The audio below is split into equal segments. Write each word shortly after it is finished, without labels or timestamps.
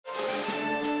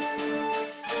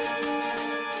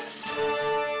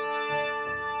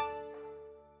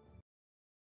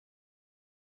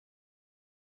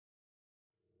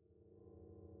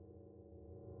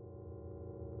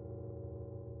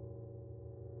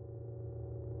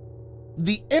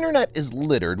The internet is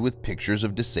littered with pictures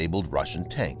of disabled Russian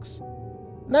tanks.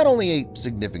 Not only a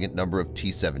significant number of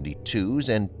T-72s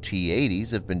and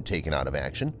T-80s have been taken out of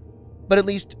action, but at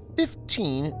least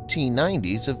 15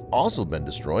 T-90s have also been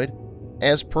destroyed,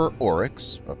 as per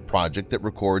Oryx, a project that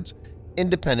records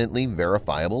independently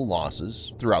verifiable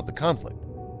losses throughout the conflict.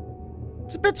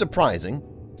 It's a bit surprising,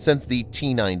 since the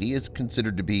T-90 is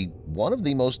considered to be one of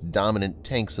the most dominant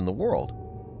tanks in the world,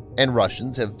 and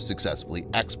Russians have successfully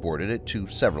exported it to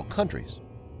several countries.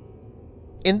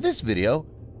 In this video,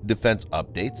 Defense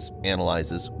Updates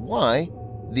analyzes why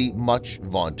the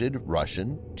much-vaunted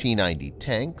Russian T-90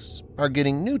 tanks are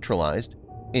getting neutralized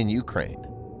in Ukraine.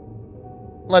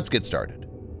 Let's get started.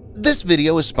 This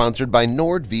video is sponsored by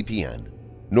NordVPN.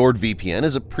 NordVPN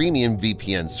is a premium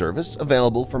VPN service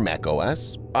available for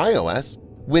macOS, iOS,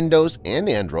 Windows, and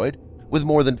Android with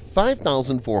more than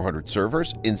 5,400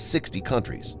 servers in 60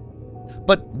 countries.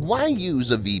 But why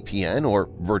use a VPN or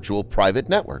virtual private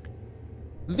network?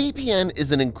 VPN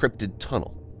is an encrypted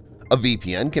tunnel. A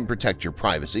VPN can protect your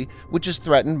privacy, which is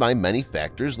threatened by many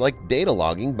factors like data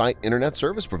logging by internet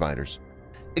service providers.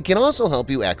 It can also help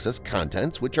you access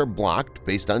contents which are blocked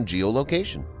based on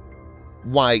geolocation.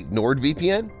 Why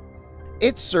NordVPN?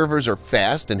 Its servers are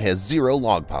fast and has zero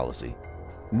log policy.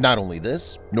 Not only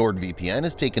this, NordVPN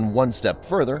has taken one step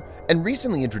further and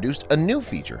recently introduced a new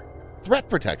feature – threat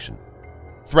protection.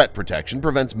 Threat protection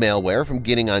prevents malware from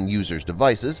getting on users'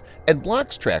 devices and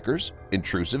blocks trackers,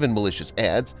 intrusive and malicious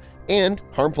ads, and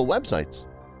harmful websites.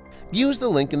 Use the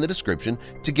link in the description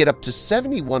to get up to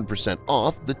 71%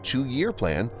 off the 2-year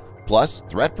plan plus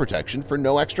threat protection for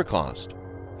no extra cost.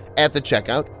 At the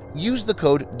checkout, use the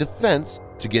code DEFENSE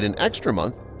to get an extra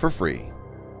month for free.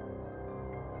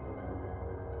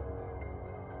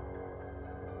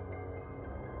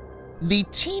 The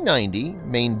T-90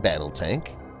 main battle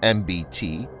tank,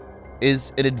 MBT,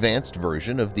 is an advanced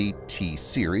version of the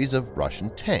T-series of Russian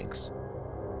tanks,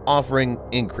 offering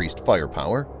increased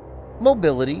firepower,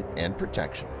 mobility, and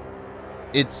protection.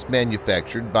 It's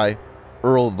manufactured by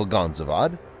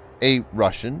REUTERS, a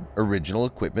Russian original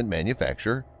equipment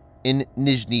manufacturer in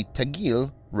Nizhny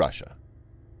Tagil, Russia.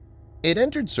 It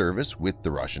entered service with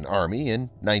the Russian Army in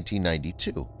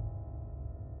 1992.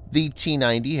 The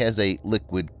T-90 has a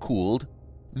liquid-cooled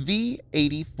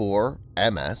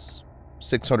V84MS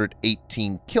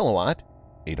 618 kilowatt,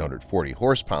 840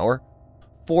 horsepower,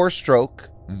 4-stroke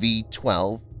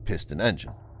V12 piston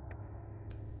engine.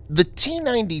 The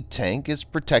T-90 tank is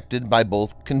protected by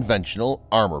both conventional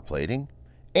armor plating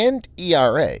and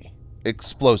ERA,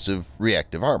 explosive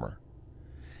reactive armor.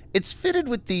 It's fitted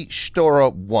with the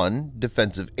Shtora 1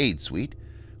 defensive aid suite,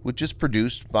 which is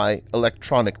produced by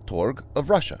Electronic Torg of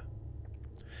Russia.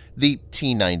 The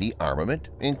T-90 armament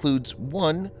includes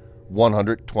one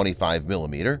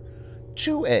 125mm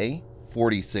 2A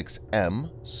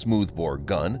 46M smoothbore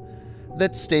gun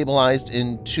that's stabilized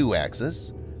in 2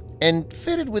 axes and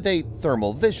fitted with a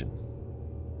thermal vision.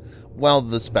 While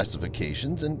the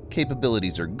specifications and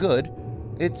capabilities are good,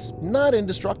 it's not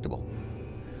indestructible.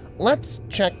 Let's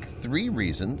check 3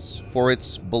 reasons for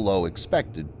its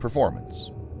below-expected performance.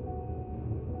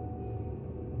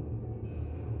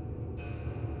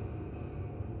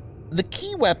 The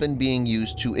key weapon being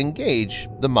used to engage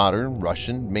the modern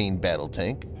Russian main battle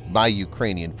tank by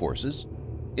Ukrainian forces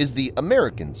is the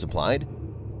American-supplied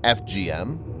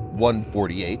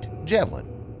FGM-148 Javelin.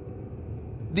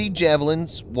 The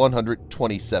Javelin's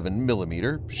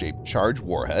 127mm shaped charge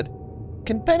warhead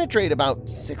can penetrate about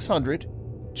 600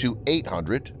 to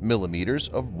 800 millimeters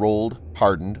of rolled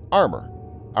hardened armor,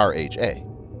 RHA.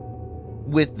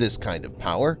 With this kind of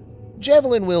power,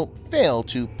 Javelin will fail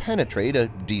to penetrate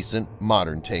a decent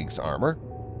modern tank's armor,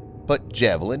 but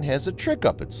Javelin has a trick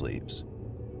up its sleeves.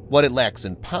 What it lacks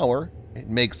in power, it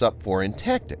makes up for in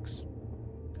tactics.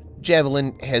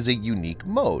 Javelin has a unique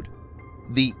mode,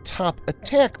 the top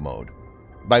attack mode,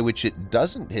 by which it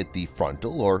doesn't hit the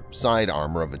frontal or side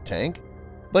armor of a tank,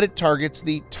 but it targets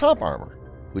the top armor,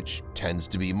 which tends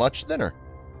to be much thinner.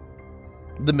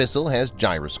 The missile has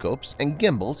gyroscopes and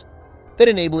gimbals that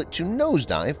enable it to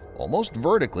nosedive almost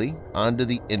vertically onto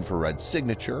the infrared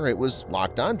signature it was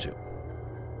locked onto.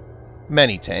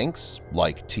 Many tanks,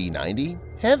 like T-90,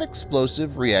 have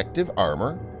explosive reactive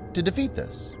armor to defeat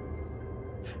this.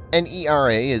 An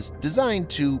ERA is designed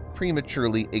to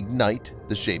prematurely ignite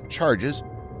the shaped charges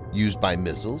used by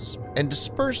missiles and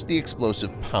disperse the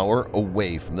explosive power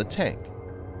away from the tank.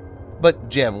 But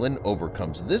Javelin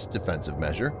overcomes this defensive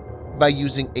measure by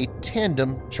using a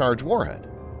tandem charge warhead,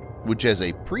 which has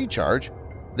a pre-charge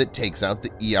that takes out the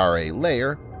ERA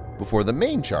layer before the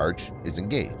main charge is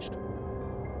engaged.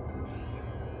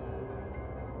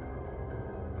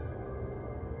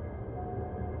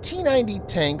 T-90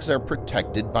 tanks are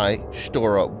protected by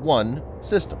Stora 1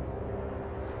 system.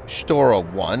 Stora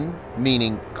 1,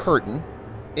 meaning curtain,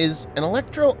 is an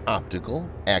electro-optical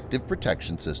active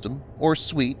protection system, or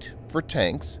suite, for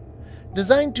tanks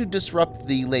designed to disrupt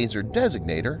the laser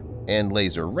designator and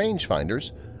laser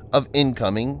rangefinders of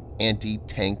incoming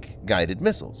anti-tank guided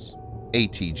missiles,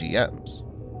 ATGMs.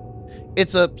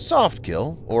 It's a soft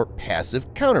kill or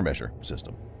passive countermeasure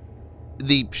system.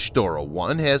 The Stora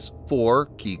 1 has 4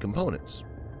 key components.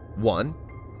 1.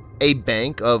 A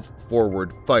bank of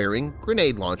forward-firing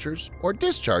grenade launchers or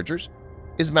dischargers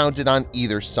is mounted on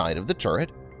either side of the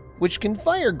turret, which can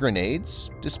fire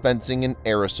grenades, dispensing an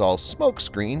aerosol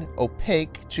smokescreen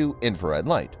opaque to infrared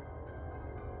light.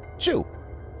 2.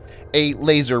 A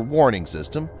laser warning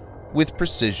system with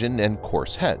precision and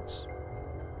coarse heads.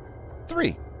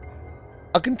 3.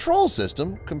 A control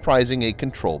system comprising a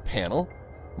control panel,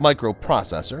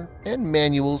 microprocessor, and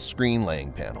manual screen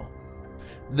laying panel.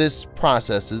 This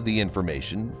processes the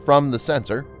information from the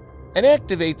sensor and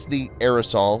activates the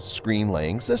aerosol screen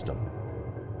laying system.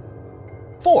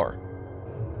 4.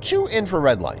 2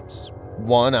 infrared lights,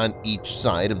 one on each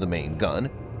side of the main gun,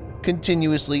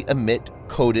 continuously emit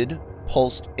coded,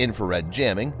 pulsed infrared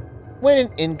jamming when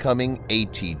an incoming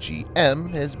ATGM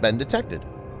has been detected.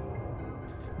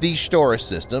 The Stora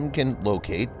system can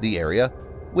locate the area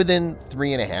within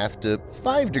 3.5 to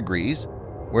 5 degrees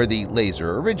where the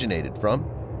laser originated from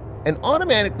and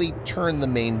automatically turn the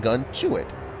main gun to it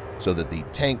so that the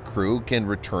tank crew can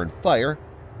return fire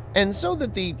and so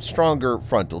that the stronger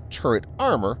frontal turret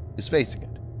armor is facing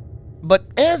it. But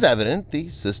as evident, the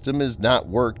system has not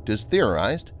worked as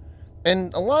theorized,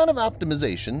 and a lot of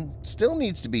optimization still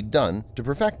needs to be done to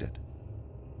perfect it.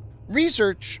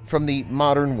 Research from the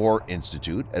Modern War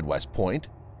Institute at West Point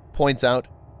points out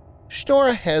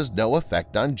Stora has no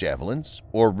effect on javelins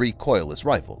or recoilless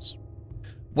rifles.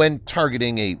 When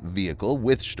targeting a vehicle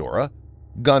with Stora,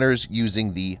 gunners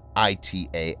using the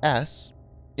ITAS,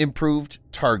 Improved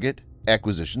Target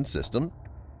Acquisition System,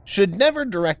 should never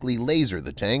directly laser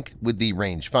the tank with the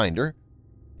rangefinder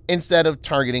instead of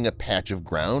targeting a patch of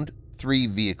ground 3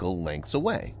 vehicle lengths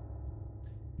away.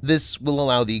 This will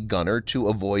allow the gunner to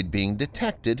avoid being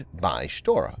detected by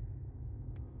Stora.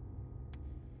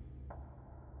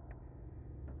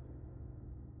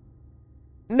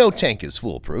 No tank is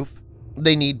foolproof.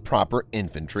 They need proper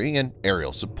infantry and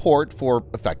aerial support for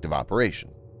effective operation.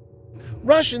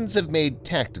 Russians have made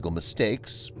tactical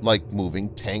mistakes, like moving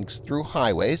tanks through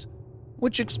highways,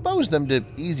 which expose them to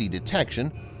easy detection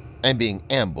and being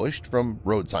ambushed from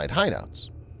roadside hideouts.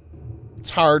 It's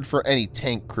hard for any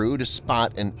tank crew to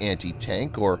spot an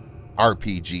anti-tank or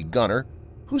RPG gunner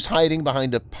who's hiding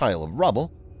behind a pile of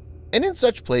rubble, and in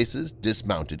such places,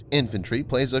 dismounted infantry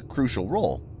plays a crucial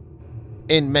role.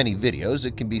 In many videos,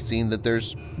 it can be seen that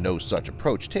there's no such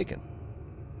approach taken.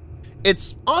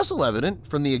 It's also evident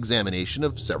from the examination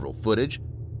of several footage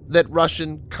that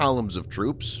Russian columns of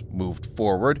troops moved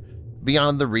forward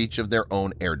beyond the reach of their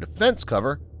own air defense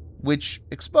cover, which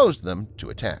exposed them to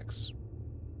attacks.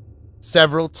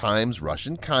 Several times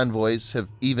Russian convoys have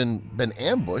even been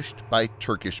ambushed by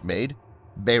Turkish-made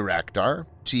Bayraktar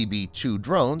TB2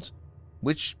 drones,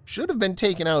 which should have been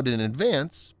taken out in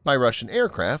advance by Russian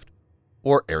aircraft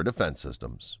or air defense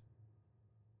systems.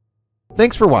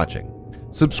 Thanks for watching.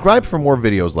 Subscribe for more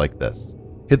videos like this.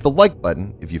 Hit the like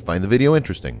button if you find the video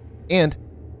interesting, and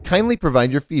kindly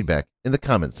provide your feedback in the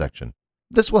comment section.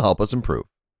 This will help us improve.